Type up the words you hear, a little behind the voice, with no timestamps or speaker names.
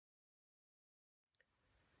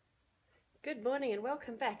Good morning and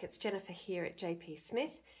welcome back. It's Jennifer here at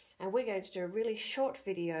Peacock-Smith, and we're going to do a really short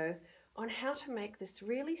video on how to make this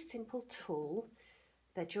really simple tool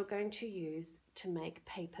that you're going to use to make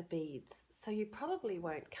paper beads. So you probably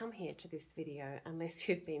won't come here to this video unless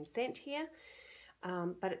you've been sent here,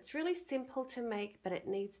 but it's really simple to make, but it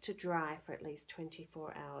needs to dry for at least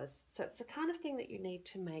 24 hours. So it's the kind of thing that you need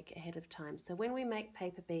to make ahead of time. So when we make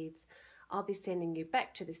paper beads, I'll be sending you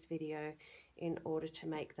back to this video in order to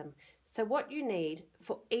make them. So what you need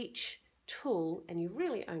for each tool, and you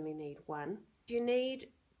really only need one, you need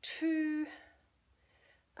two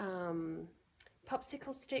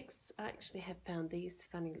popsicle sticks. I actually have found these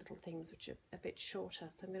funny little things which are a bit shorter,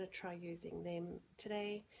 so I'm going to try using them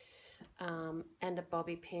today, and a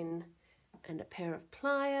bobby pin and a pair of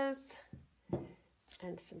pliers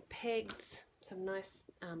and some pegs, some nice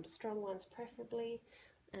strong ones preferably,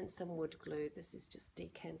 and some wood glue. This is just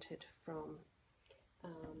decanted from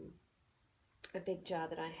a big jar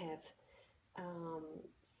that I have. And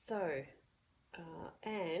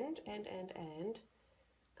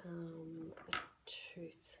a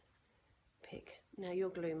toothpick. Now your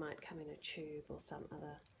glue might come in a tube or some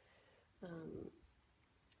other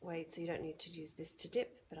way, so you don't need to use this to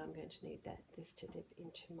dip, but I'm going to need this to dip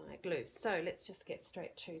into my glue. So let's just get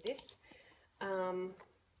straight to this.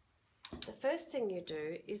 The first thing you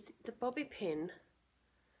do is the bobby pin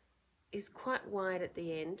is quite wide at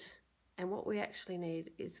the end, and what we actually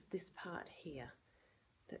need is this part here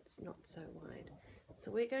that's not so wide.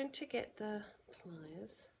 So we're going to get the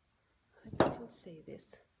pliers, I hope you can see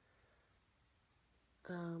this,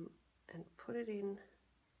 and put it in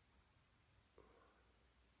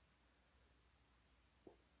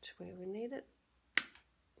to where we need it.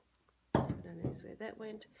 I don't know where that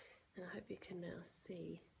went, and I hope you can now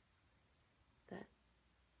see that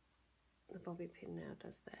the bobby pin now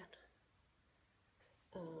does that.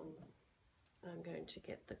 I'm going to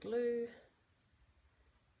get the glue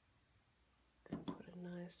and put a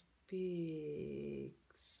nice big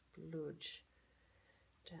splodge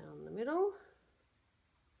down the middle.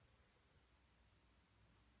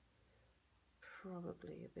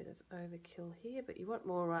 Probably a bit of overkill here, but you want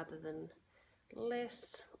more rather than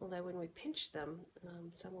less, although when we pinch them,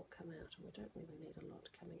 some will come out, and we don't really need a lot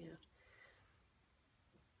coming out.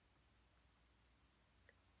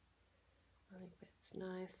 I think that's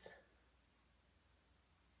nice.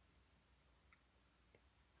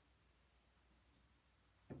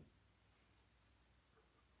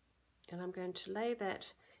 And I'm going to lay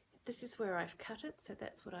that, this is where I've cut it, so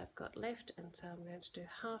that's what I've got left, and so I'm going to do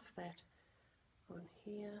half that on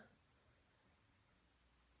here.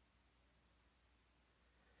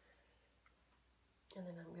 And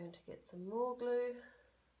then I'm going to get some more glue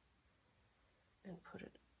and put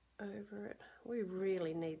it over it. We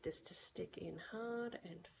really need this to stick in hard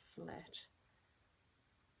and flat.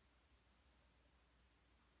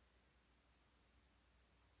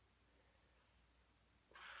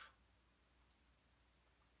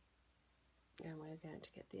 And we're going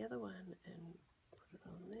to get the other one and put it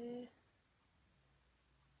on there.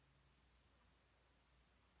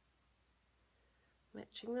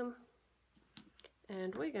 Matching them.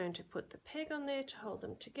 And we're going to put the peg on there to hold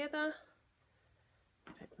them together.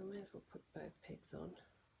 In fact, we may as well put both pegs on.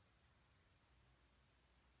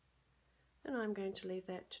 And I'm going to leave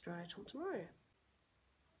that to dry till tomorrow.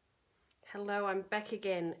 Hello, I'm back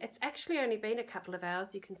again. It's actually only been a couple of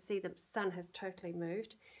hours. You can see the sun has totally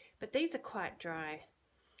moved, but these are quite dry.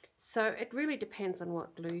 So it really depends on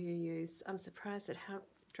what glue you use. I'm surprised at how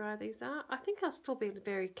dry these are. I think I'll still be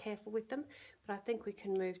very careful with them, but I think we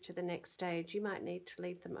can move to the next stage. You might need to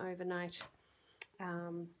leave them overnight,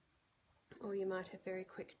 or you might have very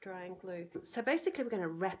quick drying glue. So basically we're going to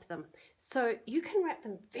wrap them. So you can wrap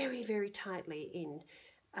them very, very tightly in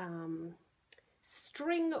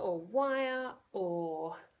string or wire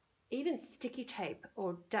or even sticky tape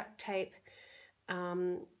or duct tape,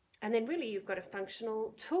 and then really you've got a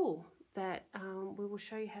functional tool that we will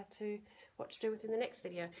show you what to do with in the next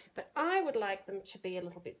video. But I would like them to be a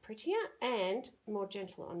little bit prettier and more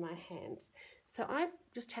gentle on my hands. So I've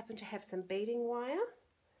just happened to have some beading wire,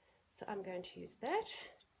 so I'm going to use that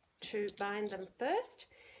to bind them first,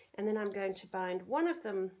 and then I'm going to bind one of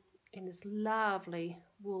them in this lovely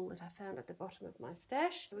wool that I found at the bottom of my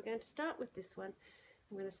stash. So we're going to start with this one.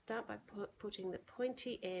 I'm going to start by putting the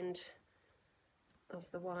pointy end of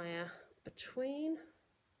the wire between,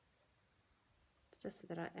 just so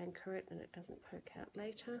that I anchor it and it doesn't poke out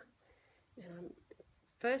later.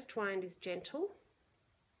 First wind is gentle,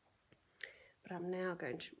 but I'm now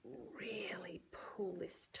going to really pull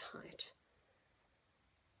this tight.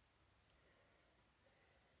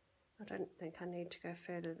 I don't think I need to go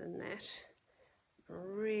further than that.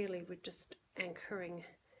 really we're just anchoring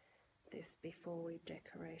this before we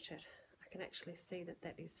decorate it. I can actually see that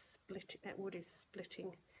that is splitting, that wood is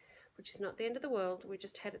splitting, which is not the end of the world. We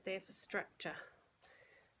just had it there for structure.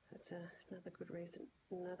 That's another good reason,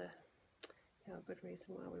 a good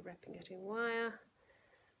reason why we're wrapping it in wire.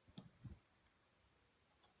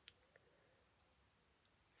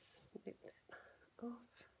 Snip that off.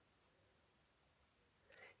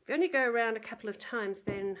 If you only go around a couple of times,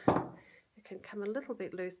 then it can come a little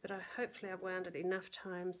bit loose, but hopefully I've wound it enough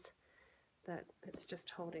times that it's just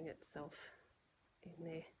holding itself in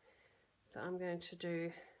there. So I'm going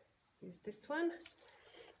to use this one.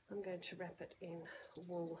 I'm going to wrap it in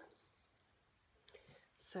wool.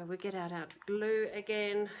 So we get out our glue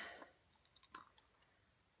again.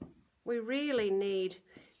 We really need,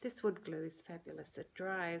 this wood glue is fabulous. It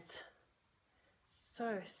dries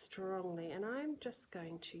so strongly, and I'm just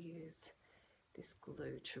going to use this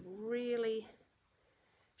glue to really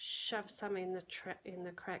shove some in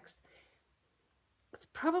the cracks. It's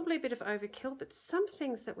probably a bit of overkill, but some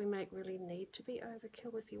things that we make really need to be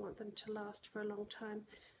overkill if you want them to last for a long time.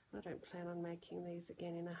 I don't plan on making these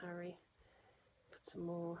again in a hurry. Put some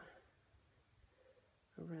more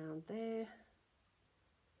around there.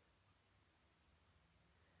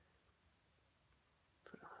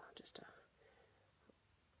 Put just a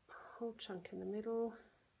whole chunk in the middle,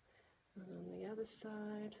 and on the other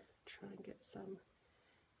side try and get some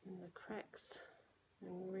in the cracks,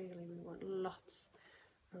 and really we want lots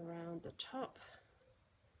around the top.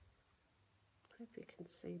 Hope you can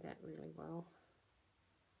see that really well.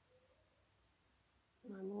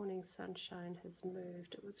 My morning sunshine has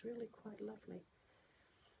moved. It was really quite lovely.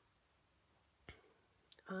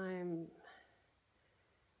 I'm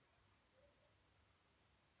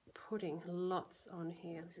putting lots on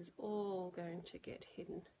here. This is all going to get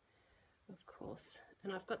hidden, of course.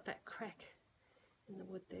 And I've got that crack in the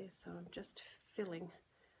wood there, so I'm just filling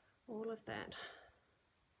all of that.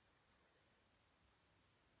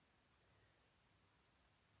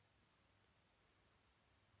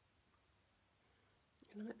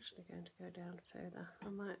 And I'm actually going to go down further. I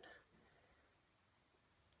might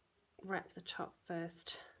wrap the top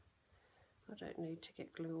first. I don't need to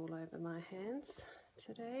get glue all over my hands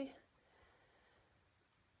today.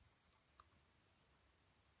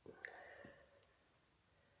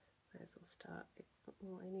 May as well start it,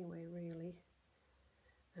 well, anyway, really.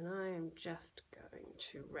 And I am just going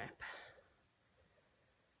to wrap.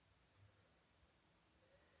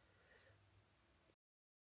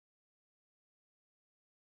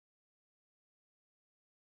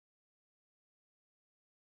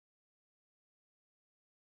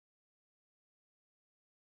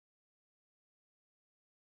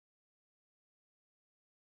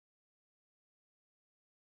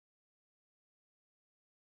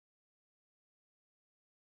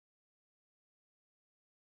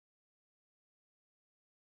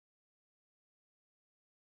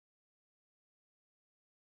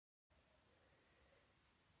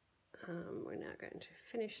 We're now going to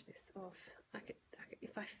finish this off.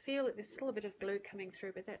 If I feel that there's still a bit of glue coming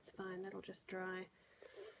through, but that's fine, that'll just dry.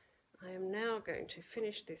 I am now going to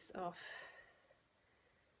finish this off,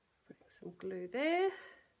 putting some glue there,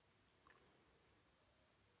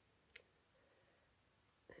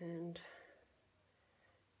 and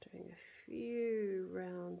doing a few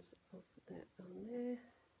rounds of that on there.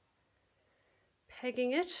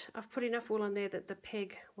 Pegging it. I've put enough wool on there that the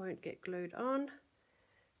peg won't get glued on.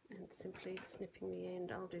 And simply snipping the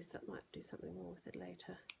end. I'll might do something more with it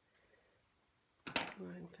later.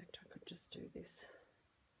 Or in fact, I could just do this.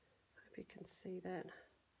 Hope you can see that.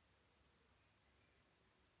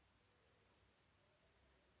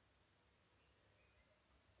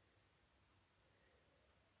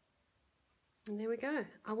 And there we go.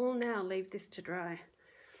 I will now leave this to dry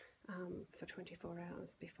for 24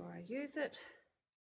 hours before I use it.